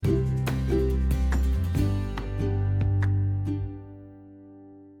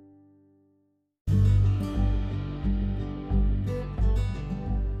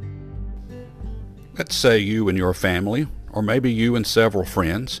Let's say you and your family, or maybe you and several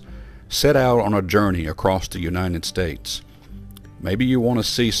friends, set out on a journey across the United States. Maybe you want to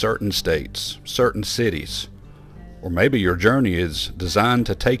see certain states, certain cities, or maybe your journey is designed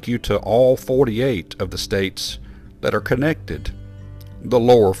to take you to all 48 of the states that are connected. The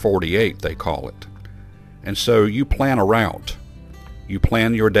lower 48, they call it. And so you plan a route. You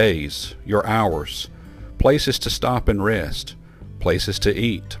plan your days, your hours, places to stop and rest, places to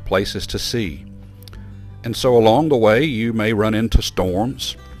eat, places to see. And so along the way you may run into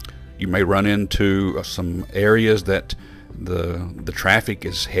storms. You may run into some areas that the traffic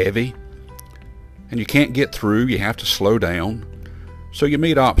is heavy and you can't get through. You have to slow down. So you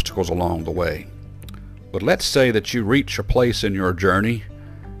meet obstacles along the way. But let's say that you reach a place in your journey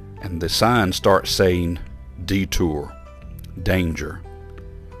and the sign starts saying detour, danger.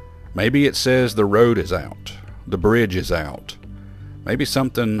 Maybe it says the road is out, the bridge is out. Maybe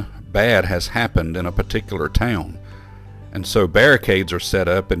something bad has happened in a particular town. And so barricades are set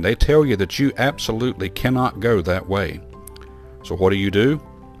up and they tell you that you absolutely cannot go that way. So what do?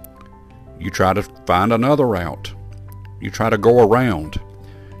 You try to find another route. You try to go around.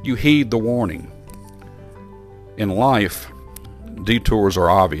 You heed the warning. In life, detours are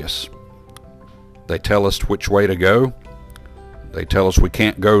obvious. They tell us which way to go. They tell us we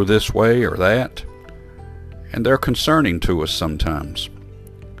can't go this way or that. And they're concerning to us sometimes.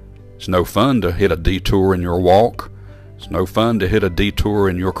 It's no fun to hit a detour in your walk. It's no fun to hit a detour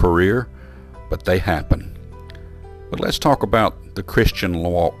in your career, but they happen. But let's talk about the Christian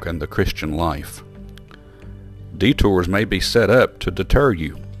walk and the Christian life. Detours may be set up to deter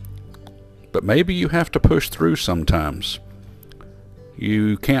you, but maybe you have to push through sometimes.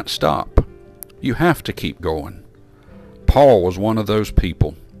 You can't stop. You have to keep going. Paul was one of those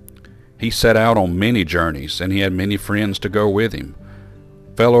people. He set out on many journeys and he had many friends to go with him,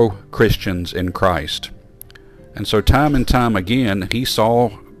 fellow Christians in Christ. And so time and time again he saw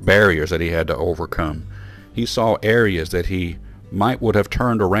barriers that he had to overcome. He saw areas that he would have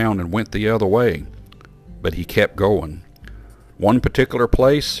turned around and went the other way, but he kept going. One particular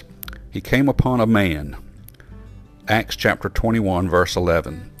place, he came upon a man. Acts chapter 21 verse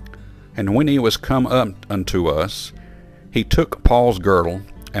 11. And when he was come up unto us, he took Paul's girdle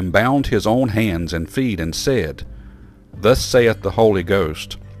and bound his own hands and feet and said, Thus saith the Holy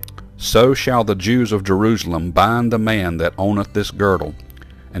Ghost, So shall the Jews of Jerusalem bind the man that owneth this girdle,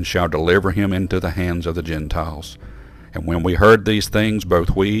 and shall deliver him into the hands of the Gentiles. And when we heard these things,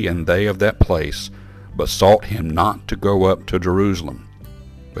 both we and they of that place, besought him not to go up to Jerusalem.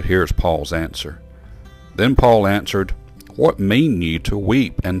 But here's Paul's answer. Then Paul answered, What mean ye to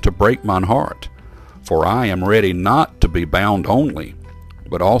weep and to break mine heart? For I am ready not to be bound only,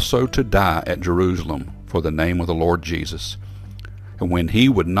 but also to die at Jerusalem for the name of the Lord Jesus. And when he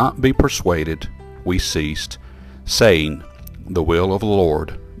would not be persuaded, we ceased, saying, The will of the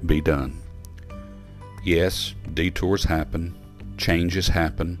Lord be done. Yes, detours happen, changes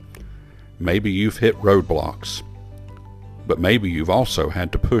happen. Maybe you've hit roadblocks, but maybe you've also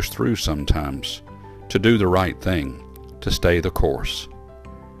had to push through sometimes to do the right thing, to stay the course.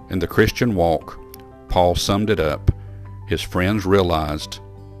 In the Christian walk, Paul summed it up. His friends realized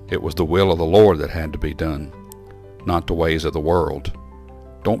it was the will of the Lord that had to be done, not the ways of the world.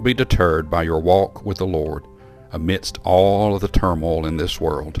 Don't be deterred by your walk with the Lord amidst all of the turmoil in this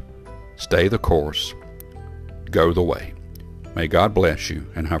world. Stay the course. Go the way. May God bless you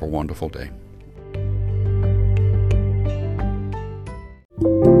and have a wonderful day.